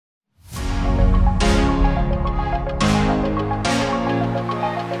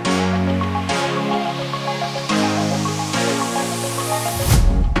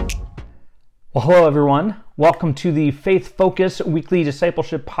Well, hello, everyone. Welcome to the Faith Focus Weekly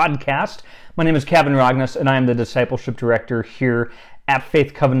Discipleship Podcast. My name is Kevin Rognes, and I am the Discipleship Director here at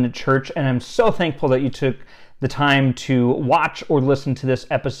Faith Covenant Church, and I'm so thankful that you took the time to watch or listen to this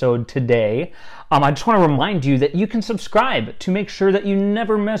episode today. I just want to remind you that you can subscribe to make sure that you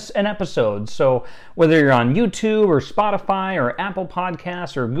never miss an episode. So whether you're on YouTube or Spotify or Apple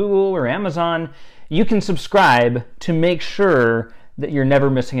Podcasts or Google or Amazon, you can subscribe to make sure that you're never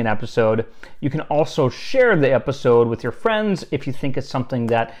missing an episode. You can also share the episode with your friends if you think it's something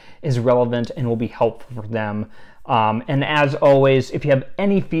that is relevant and will be helpful for them. And as always, if you have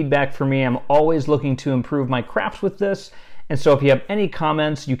any feedback for me, I'm always looking to improve my craft with this. And so if you have any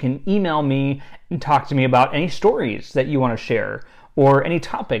comments, you can email me and talk to me about any stories that you want to share or any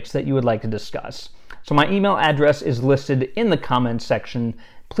topics that you would like to discuss. So my email address is listed in the comments section.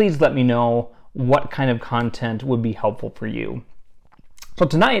 Please let me know what kind of content would be helpful for you. So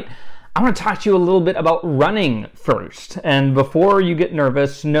tonight, I want to talk to you a little bit about running first. And before you get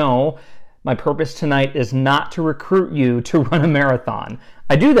nervous, no, my purpose tonight is not to recruit you to run a marathon.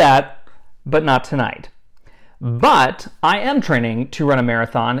 I do that, but not tonight. But I am training to run a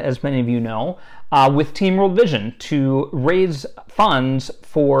marathon, as many of you know, with Team World Vision to raise funds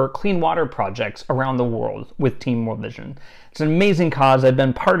for clean water projects around the world with Team World Vision. It's an amazing cause. I've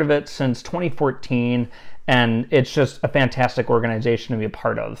been part of it since 2014. And it's just a fantastic organization to be a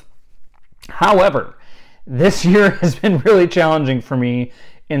part of. However, this year has been really challenging for me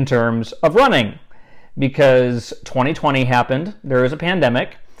in terms of running because 2020 happened, there was a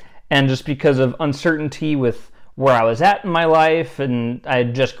pandemic, and just because of uncertainty with where I was at in my life, and I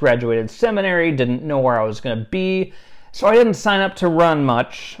had just graduated seminary, didn't know where I was going to be, so I didn't sign up to run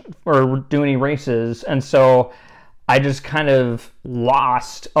much or do any races, and so I just kind of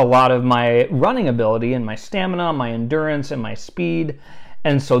lost a lot of my running ability and my stamina, my endurance, and my speed.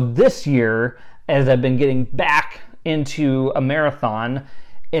 And so this year, as I've been getting back into a marathon,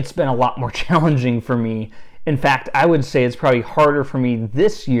 it's been a lot more challenging for me. In fact, I would say it's probably harder for me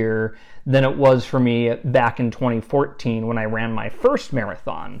this year than it was for me back in 2014 when I ran my first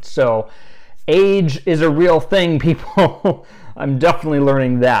marathon. So age is a real thing, people. I'm definitely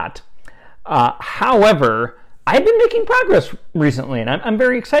learning that. However, I've been making progress recently, and I'm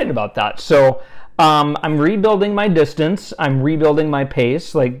very excited about that. So I'm rebuilding my distance. I'm rebuilding my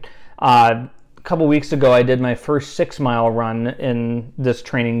pace. Like a couple weeks ago, I did my first 6-mile run in this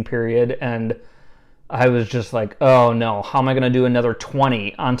training period, and I was just like, oh no, how am I going to do another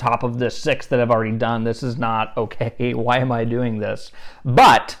 20 on top of this 6 that I've already done? This is not okay. Why am I doing this?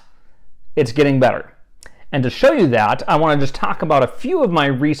 But it's getting better. And to show you that, I want to just talk about a few of my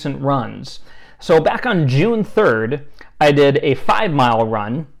recent runs. So back on June 3rd, I did a 5-mile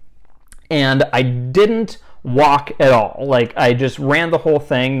run, and I didn't walk at all. Like, I just ran the whole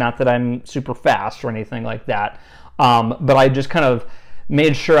thing, not that I'm super fast or anything like that, but I just kind of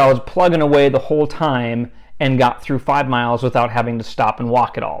made sure I was plugging away the whole time and got through 5 miles without having to stop and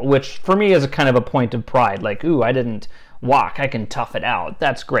walk at all, which for me is a kind of a point of pride. Like, ooh, I didn't walk. I can tough it out.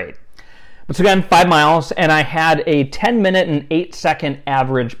 That's great. But so again, 5 miles, and I had a 10-minute and 8-second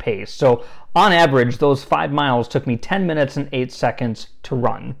average pace. So on average, those 5 miles took me 10 minutes and 8 seconds to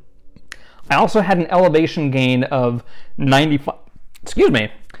run. I also had an elevation gain of 95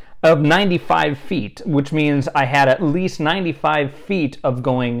 feet, which means I had at least 95 feet of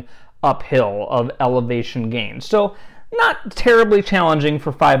going uphill of elevation gain. So not terribly challenging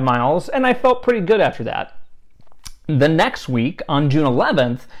for 5 miles, and I felt pretty good after that. The next week, on June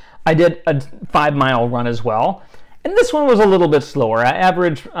 11th, I did a 5-mile run as well. And this one was a little bit slower.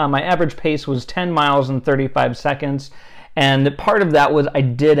 My average pace was 10 miles in 35 seconds. And part of that was I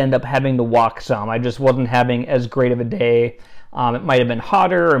did end up having to walk some. I just wasn't having as great of a day. It might have been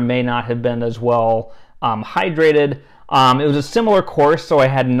hotter or may not have been as well hydrated. It was a similar course, so I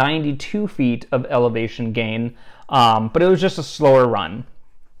had 92 feet of elevation gain. But it was just a slower run.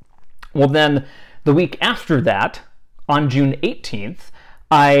 Well, then the week after that, on June 18th,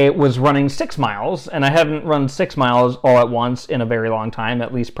 I was running 6 miles, and I haven't run 6 miles all at once in a very long time,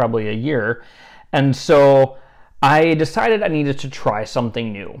 at least probably a year. And so I decided I needed to try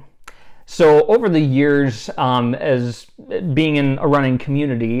something new. So over the years, as being in a running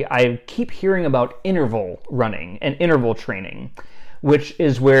community, I keep hearing about interval running and interval training, which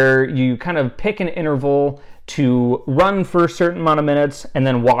is where you kind of pick an interval to run for a certain amount of minutes and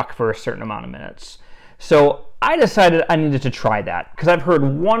then walk for a certain amount of minutes. So I decided I needed to try that because I've heard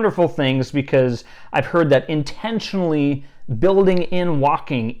wonderful things, because I've heard that intentionally building in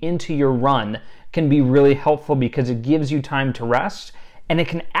walking into your run can be really helpful because it gives you time to rest, and it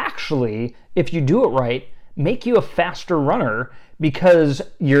can actually, if you do it right, make you a faster runner because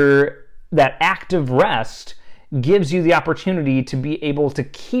you're that active rest gives you the opportunity to be able to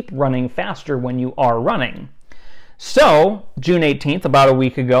keep running faster when you are running. So, June 18th, about a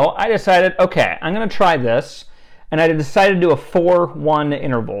week ago, I decided, okay, I'm going to try this, and I decided to do a 4-1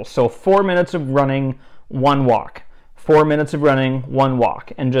 interval. So 4 minutes of running, 1 walk. 4 minutes of running, 1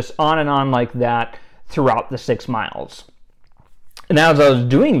 walk, and just on and on like that throughout the 6 miles. And as I was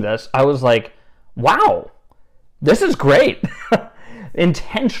doing this, I was like, wow, this is great.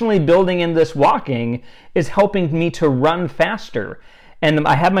 Intentionally building in this walking is helping me to run faster. And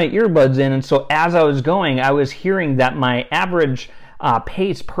I had my earbuds in, and so as I was going, I was hearing that my average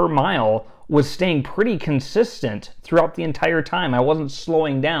pace per mile was staying pretty consistent throughout the entire time. I wasn't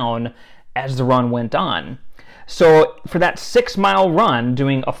slowing down as the run went on. So for that 6-mile run,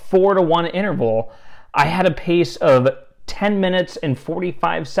 doing a 4-1 interval, I had a pace of 10 minutes and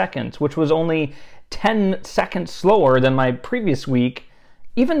 45 seconds, which was only 10 seconds slower than my previous week,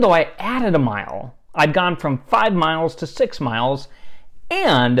 even though I added a mile. I'd gone from 5 miles to 6 miles,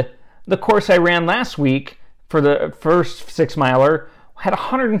 and the course I ran last week for the first 6-miler had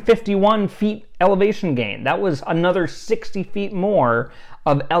 151 feet elevation gain. That was another 60 feet more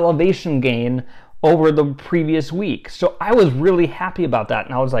of elevation gain over the previous week. So I was really happy about that,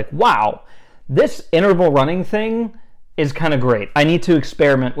 and I was like, wow, this interval running thing is kind of great. I need to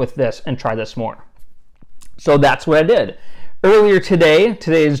experiment with this and try this more. So that's what I did. Earlier today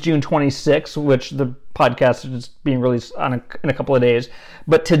is June 26th, which the podcast is being released in a couple of days,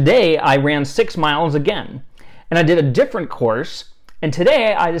 but today I ran 6 miles again, and I did a different course, and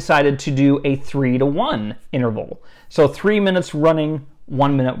today I decided to do a 3-1 interval. So 3 minutes running,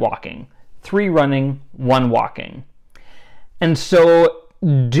 1 minute walking. 3 running, 1 walking. And so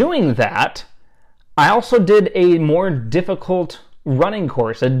doing that, I also did a more difficult running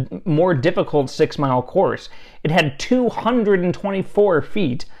course, a more difficult 6-mile course. It had 224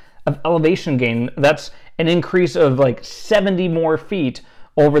 feet of elevation gain. That's an increase of like 70 more feet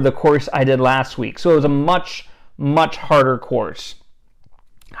over the course I did last week. So it was a much, much harder course.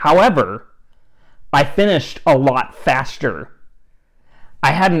 However, I finished a lot faster.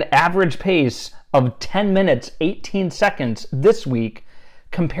 I had an average pace of 10 minutes, 18 seconds this week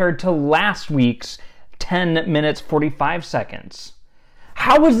compared to last week's 10 minutes, 45 seconds.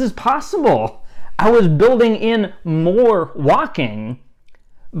 How was this possible? I was building in more walking,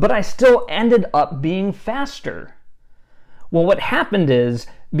 but I still ended up being faster. Well, what happened is,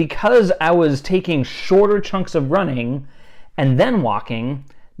 because I was taking shorter chunks of running and then walking,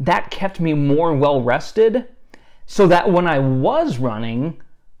 that kept me more well rested, so that when I was running,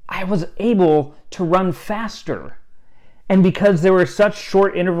 I was able to run faster. And because there were such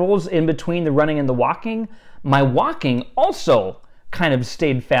short intervals in between the running and the walking, my walking also kind of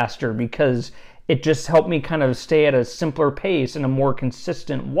stayed faster because it just helped me kind of stay at a simpler pace and a more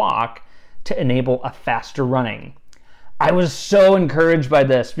consistent walk to enable a faster running. I was so encouraged by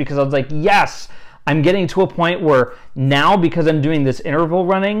this because I was like, yes, I'm getting to a point where now, because I'm doing this interval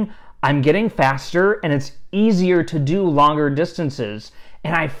running, I'm getting faster and it's easier to do longer distances,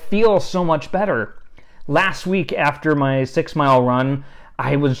 and I feel so much better. Last week after my 6-mile run,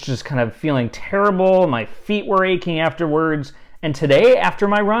 I was just kind of feeling terrible. My feet were aching afterwards. And today, after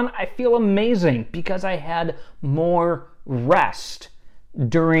my run, I feel amazing because I had more rest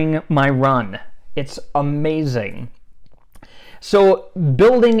during my run. It's amazing. So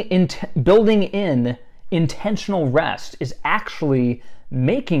building in intentional rest is actually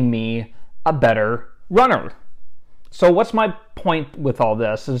making me a better runner. So what's my point with all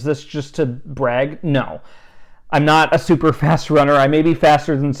this? Is this just to brag? No. I'm not a super fast runner. I may be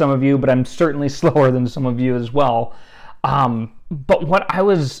faster than some of you, but I'm certainly slower than some of you as well. But what I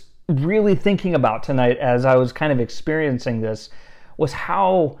was really thinking about tonight as I was kind of experiencing this was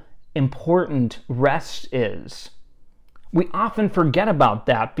how important rest is. We often forget about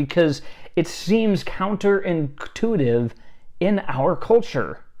that because it seems counterintuitive in our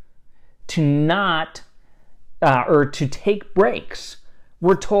culture to not or to take breaks.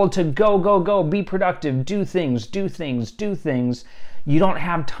 We're told to go, go, go, be productive, do things, do things, do things. You don't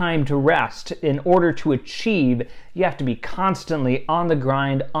have time to rest. In order to achieve, you have to be constantly on the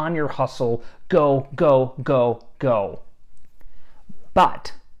grind, on your hustle, go, go, go, go.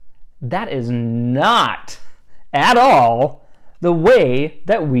 But that is not at all the way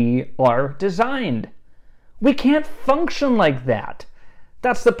that we are designed. We can't function like that.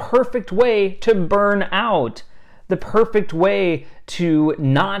 That's the perfect way to burn out. The perfect way to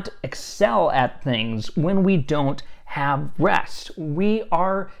not excel at things when we don't have rest. We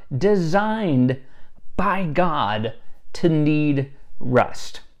are designed by God to need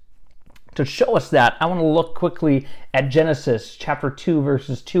rest. To show us that, I want to look quickly at Genesis chapter 2,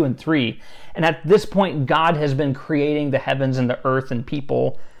 verses 2 and 3. And at this point, God has been creating the heavens and the earth and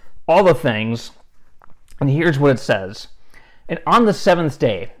people, all the things. And here's what it says. And on the seventh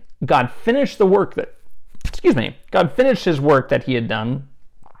day, God finished his work that he had done,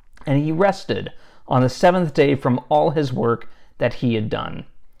 and he rested on the seventh day from all his work that he had done.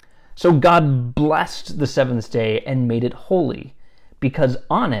 So God blessed the seventh day and made it holy, because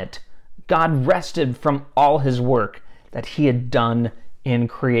on it God rested from all his work that he had done in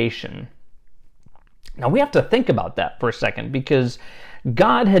creation. Now we have to think about that for a second, because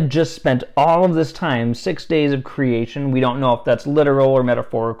God had just spent all of this time, 6 days of creation. We don't know if that's literal or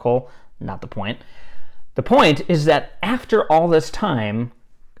metaphorical. Not the point. The point is that after all this time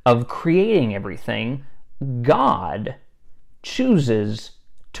of creating everything, God chooses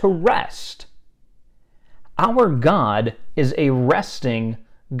to rest. Our God is a resting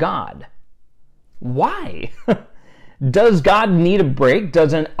God. Why? Does God need a break?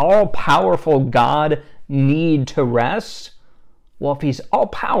 Does an all-powerful God need to rest? Well, if he's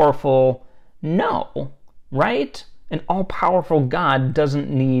all-powerful, no, right? An all-powerful God doesn't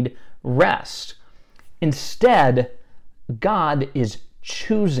need rest. Instead, God is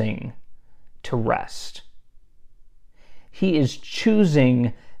choosing to rest. He is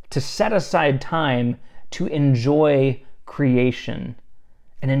choosing to set aside time to enjoy creation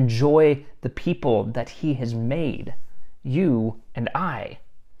and enjoy the people that he has made, you and I.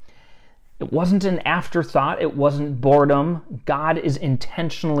 It wasn't an afterthought. It wasn't boredom. God is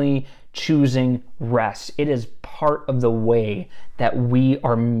intentionally choosing rest. It is part of the way that we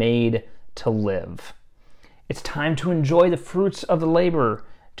are made to live. It's time to enjoy the fruits of the labor,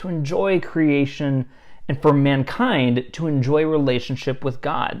 to enjoy creation, and for mankind to enjoy relationship with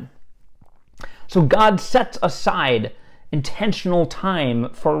God. So God sets aside intentional time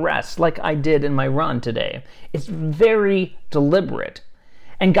for rest, like I did in my run today. It's very deliberate.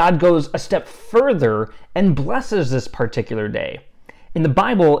 And God goes a step further and blesses this particular day. In the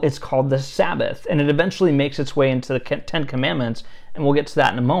Bible, it's called the Sabbath, and it eventually makes its way into the Ten Commandments, and we'll get to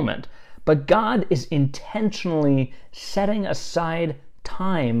that in a moment. But God is intentionally setting aside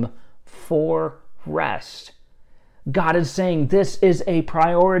time for rest. God is saying, this is a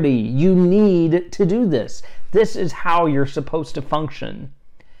priority. You need to do this. This is how you're supposed to function.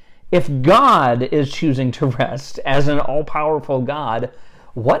 If God is choosing to rest as an all-powerful God,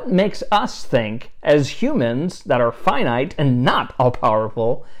 what makes us think, as humans that are finite and not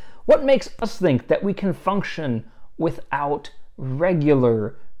all-powerful, what makes us think that we can function without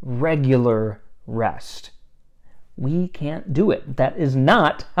regular rest? We can't do it. That is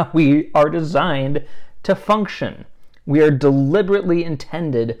not how we are designed to function. We are deliberately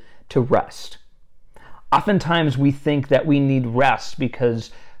intended to rest. Oftentimes we think that we need rest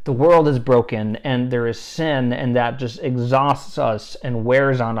because the world is broken and there is sin, and that just exhausts us and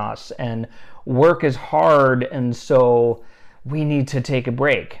wears on us, and work is hard, and so we need to take a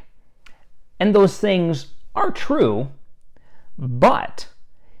break. And those things are true, but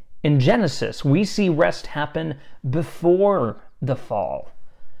in Genesis, we see rest happen before the fall,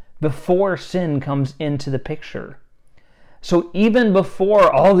 before sin comes into the picture. So even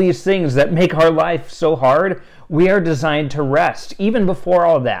before all these things that make our life so hard, we are designed to rest, even before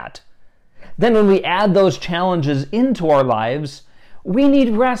all that. Then when we add those challenges into our lives, we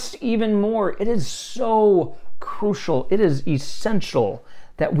need rest even more. It is so crucial. It is essential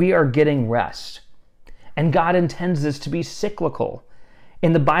that we are getting rest. And God intends this to be cyclical.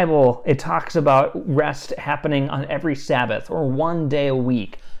 In the Bible, it talks about rest happening on every Sabbath or one day a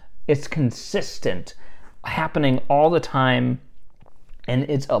week. It's consistent, happening all the time, and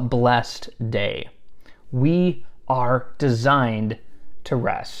it's a blessed day. We are designed to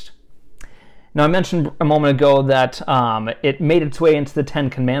rest. Now, I mentioned a moment ago that it made its way into the Ten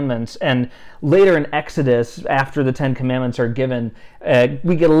Commandments, and later in Exodus, after the Ten Commandments are given,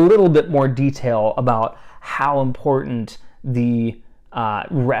 we get a little bit more detail about how important the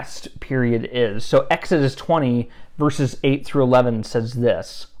rest period is. So Exodus 20, verses 8 through 11 says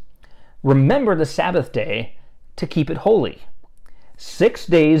this: "Remember the Sabbath day to keep it holy. 6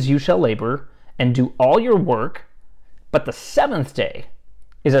 days you shall labor and do all your work, but the seventh day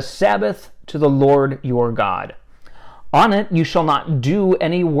is a Sabbath to the Lord your God. On it you shall not do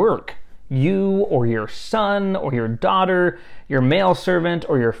any work, you or your son or your daughter, your male servant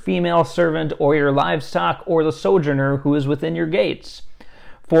or your female servant, or your livestock, or the sojourner who is within your gates.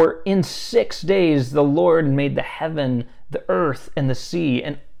 For in 6 days the Lord made the heaven, the earth, and the sea,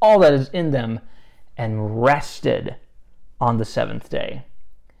 and all that is in them, and rested on the seventh day.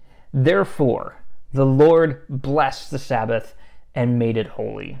 Therefore the Lord blessed the Sabbath and made it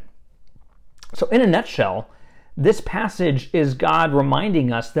holy." So in a nutshell, this passage is God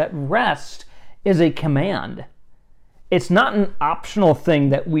reminding us that rest is a command. It's not an optional thing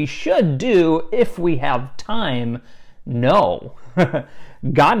that we should do if we have time. No.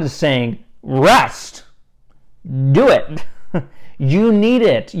 God is saying, rest. Do it. You need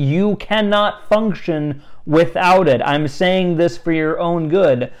it. You cannot function without it. I'm saying this for your own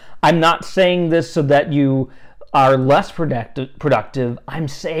good. I'm not saying this so that you are less productive. I'm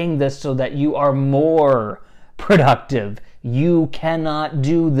saying this so that you are more productive. You cannot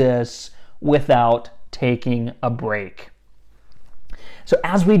do this without taking a break. So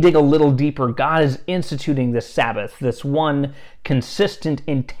as we dig a little deeper, God is instituting this Sabbath, this one consistent,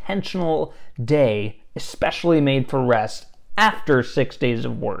 intentional day, especially made for rest after 6 days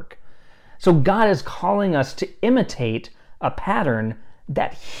of work. So God is calling us to imitate a pattern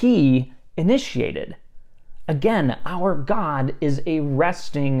that He initiated. Again, our God is a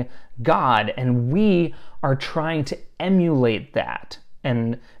resting God, and we are trying to emulate that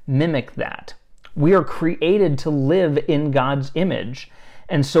and mimic that. We are created to live in God's image.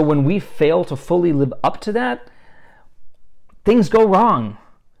 And so when we fail to fully live up to that, things go wrong,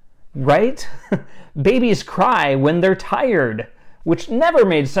 right? Babies cry when they're tired, which never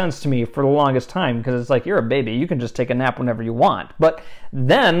made sense to me for the longest time, because it's like, you're a baby, you can just take a nap whenever you want. But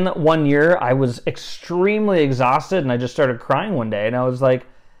then one year I was extremely exhausted and I just started crying one day, and I was like,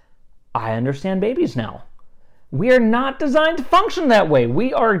 I understand babies now. We are not designed to function that way.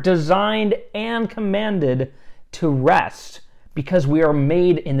 We are designed and commanded to rest because we are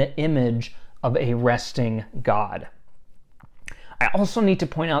made in the image of a resting God. I also need to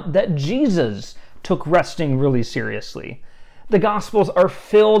point out that Jesus took resting really seriously. The Gospels are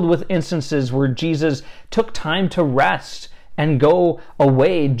filled with instances where Jesus took time to rest and go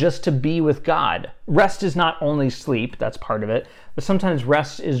away just to be with God. Rest is not only sleep, that's part of it, but sometimes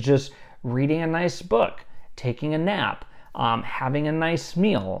rest is just reading a nice book, taking a nap, having a nice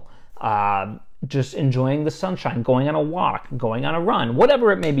meal, just enjoying the sunshine, going on a walk, going on a run,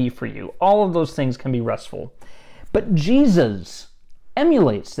 whatever it may be for you. All of those things can be restful. But Jesus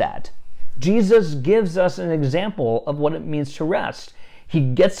emulates that. Jesus gives us an example of what it means to rest. He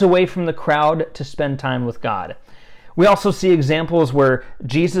gets away from the crowd to spend time with God. We also see examples where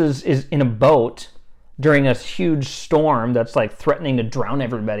Jesus is in a boat during a huge storm that's like threatening to drown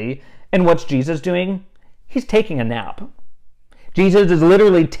everybody. And what's Jesus doing? He's taking a nap. Jesus is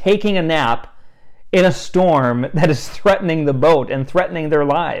literally taking a nap in a storm that is threatening the boat and threatening their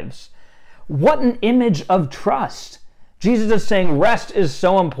lives. What an image of trust. Jesus is saying rest is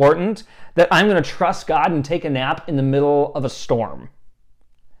so important that I'm going to trust God and take a nap in the middle of a storm.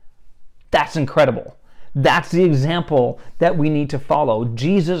 That's incredible. That's the example that we need to follow.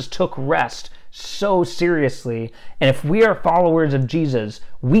 Jesus took rest so seriously, and if we are followers of Jesus,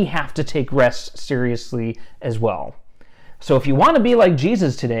 we have to take rest seriously as well. So if you want to be like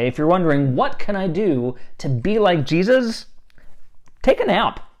Jesus today, if you're wondering, what can I do to be like Jesus? Take a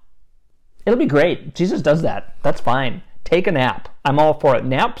nap. It'll be great. Jesus does that. That's fine. Take a nap. I'm all for it.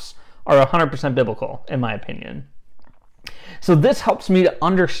 Naps are 100% biblical, in my opinion. So this helps me to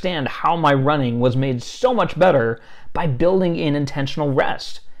understand how my running was made so much better by building in intentional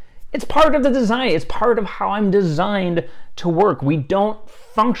rest. It's part of the design. It's part of how I'm designed to work. We don't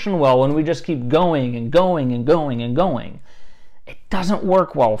function well when we just keep going and going and going and going. It doesn't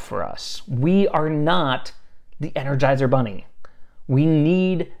work well for us. We are not the Energizer Bunny. We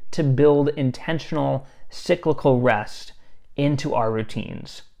need to build intentional cyclical rest into our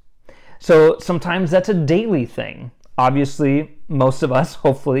routines. So sometimes that's a daily thing. Obviously, most of us,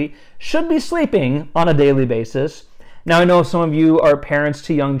 hopefully, should be sleeping on a daily basis. Now, I know some of you are parents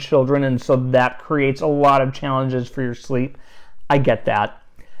to young children, and so that creates a lot of challenges for your sleep. I get that.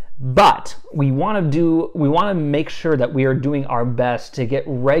 But we want to make sure that we are doing our best to get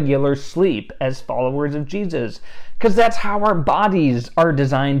regular sleep as followers of Jesus, because that's how our bodies are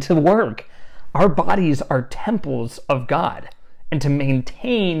designed to work. Our bodies are temples of God, and to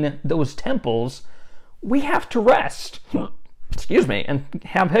maintain those temples, we have to rest. Excuse me, and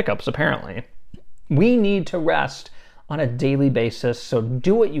have hiccups, apparently. We need to rest on a daily basis, so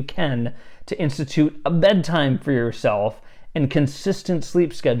do what you can to institute a bedtime for yourself and consistent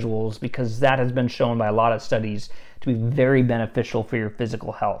sleep schedules, because that has been shown by a lot of studies to be very beneficial for your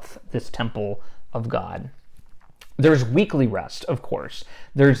physical health, this temple of God. There's weekly rest, of course.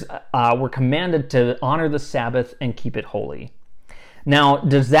 We're commanded to honor the Sabbath and keep it holy. Now,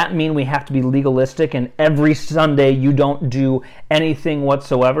 does that mean we have to be legalistic and every Sunday you don't do anything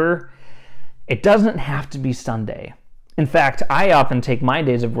whatsoever? It doesn't have to be Sunday. In fact, I often take my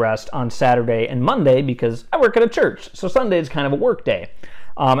days of rest on Saturday and Monday because I work at a church, so Sunday is kind of a work day.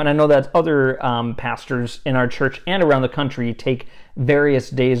 And I know that other pastors in our church and around the country take various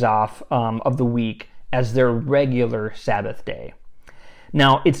days off of the week as their regular Sabbath day.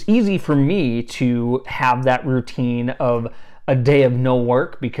 Now, it's easy for me to have that routine of a day of no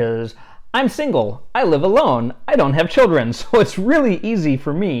work because I'm single, I live alone, I don't have children, so it's really easy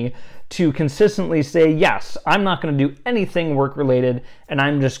for me to consistently say, yes, I'm not going to do anything work-related, and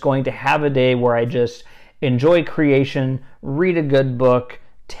I'm just going to have a day where I just enjoy creation, read a good book,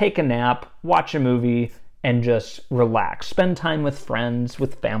 take a nap, watch a movie, and just relax. Spend time with friends,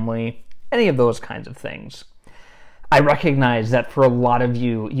 with family, any of those kinds of things. I recognize that for a lot of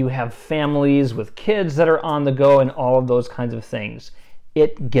you, you have families with kids that are on the go and all of those kinds of things.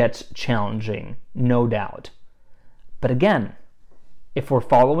 It gets challenging, no doubt. But again, if we're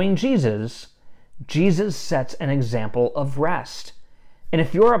following Jesus, Jesus sets an example of rest. And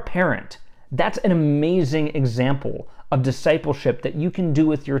if you're a parent, that's an amazing example of discipleship that you can do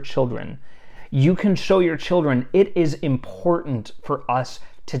with your children. You can show your children it is important for us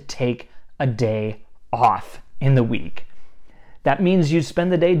to take a day off in the week. That means you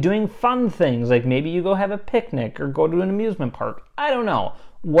spend the day doing fun things, like maybe you go have a picnic or go to an amusement park. I don't know.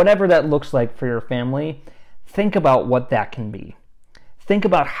 Whatever that looks like for your family, think about what that can be. Think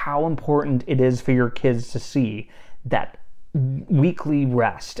about how important it is for your kids to see that weekly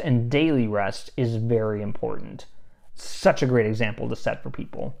rest and daily rest is very important. Such a great example to set for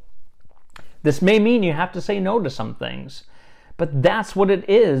people. This may mean you have to say no to some things, but that's what it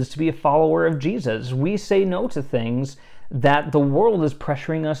is to be a follower of Jesus. We say no to things that the world is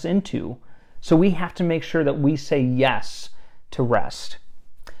pressuring us into. So we have to make sure that we say yes to rest.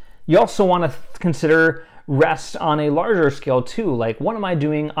 You also want to consider rest on a larger scale too. Like, what am I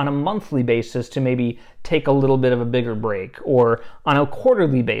doing on a monthly basis to maybe take a little bit of a bigger break? Or on a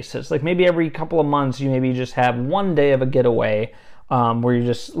quarterly basis, like maybe every couple of months you maybe just have one day of a getaway where you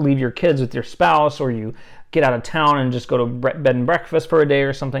just leave your kids with your spouse, or you get out of town and just go to bed and breakfast for a day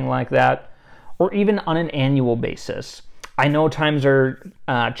or something like that. Or even on an annual basis. I know times are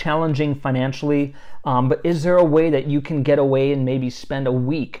challenging financially, but is there a way that you can get away and maybe spend a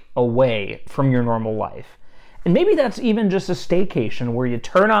week away from your normal life? And maybe that's even just a staycation where you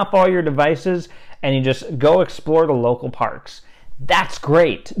turn off all your devices and you just go explore the local parks. That's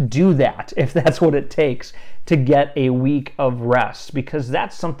great. Do that if that's what it takes to get a week of rest, because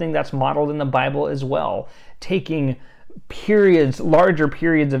that's something that's modeled in the Bible as well. Taking larger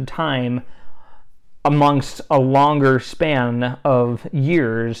periods of time amongst a longer span of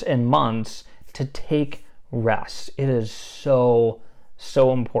years and months to take rest. It is so,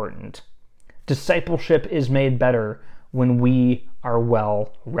 so important. Discipleship is made better when we are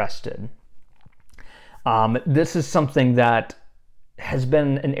well rested. This is something that has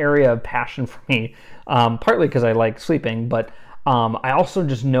been an area of passion for me, partly because I like sleeping, but I also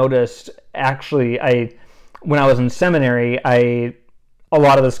just noticed, actually, when I was in seminary, a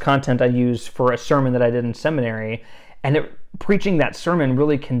lot of this content I used for a sermon that I did in seminary, and preaching that sermon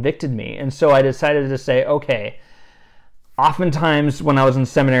really convicted me. And so I decided to say, okay, oftentimes when I was in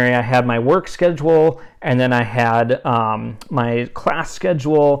seminary, I had my work schedule, and then I had my class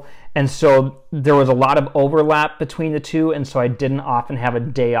schedule, and so there was a lot of overlap between the two, and so I didn't often have a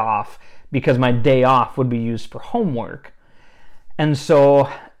day off because my day off would be used for homework. And so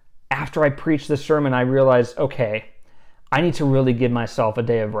after I preached this sermon, I realized, okay, I need to really give myself a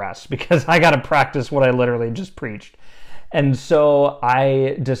day of rest because I got to practice what I literally just preached. And so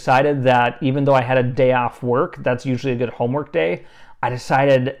I decided that even though I had a day off work, that's usually a good homework day, I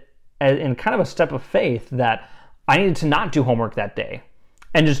decided in kind of a step of faith that I needed to not do homework that day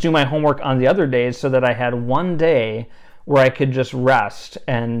and just do my homework on the other days so that I had one day where I could just rest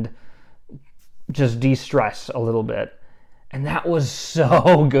and just de-stress a little bit. And that was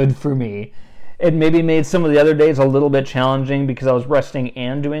so good for me. It maybe made some of the other days a little bit challenging because I was resting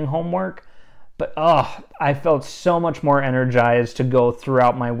and doing homework. But I felt so much more energized to go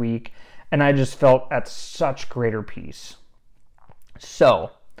throughout my week, and I just felt at such greater peace.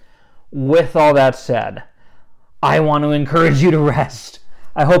 So, with all that said, I want to encourage you to rest.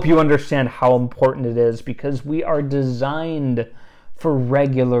 I hope you understand how important it is because we are designed for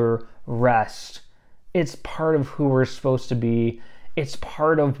regular rest. It's part of who we're supposed to be. It's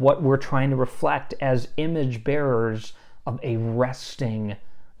part of what we're trying to reflect as image bearers of a resting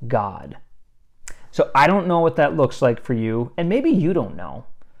God. So I don't know what that looks like for you, and maybe you don't know.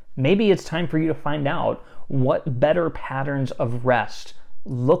 Maybe it's time for you to find out what better patterns of rest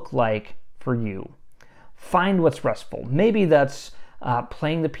look like for you. Find what's restful. Maybe that's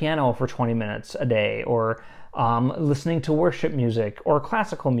playing the piano for 20 minutes a day, or listening to worship music, or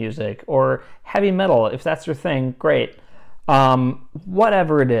classical music, or heavy metal. If that's your thing, great.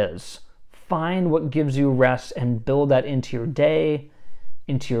 Whatever it is, find what gives you rest and build that into your day,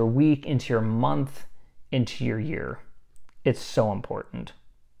 into your week, into your month, into your year. It's so important.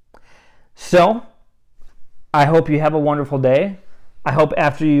 So, I hope you have a wonderful day. I hope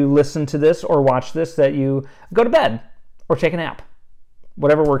after you listen to this or watch this that you go to bed or take a nap.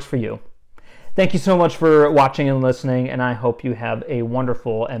 Whatever works for you. Thank you so much for watching and listening, and I hope you have a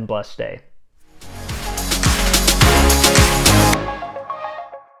wonderful and blessed day.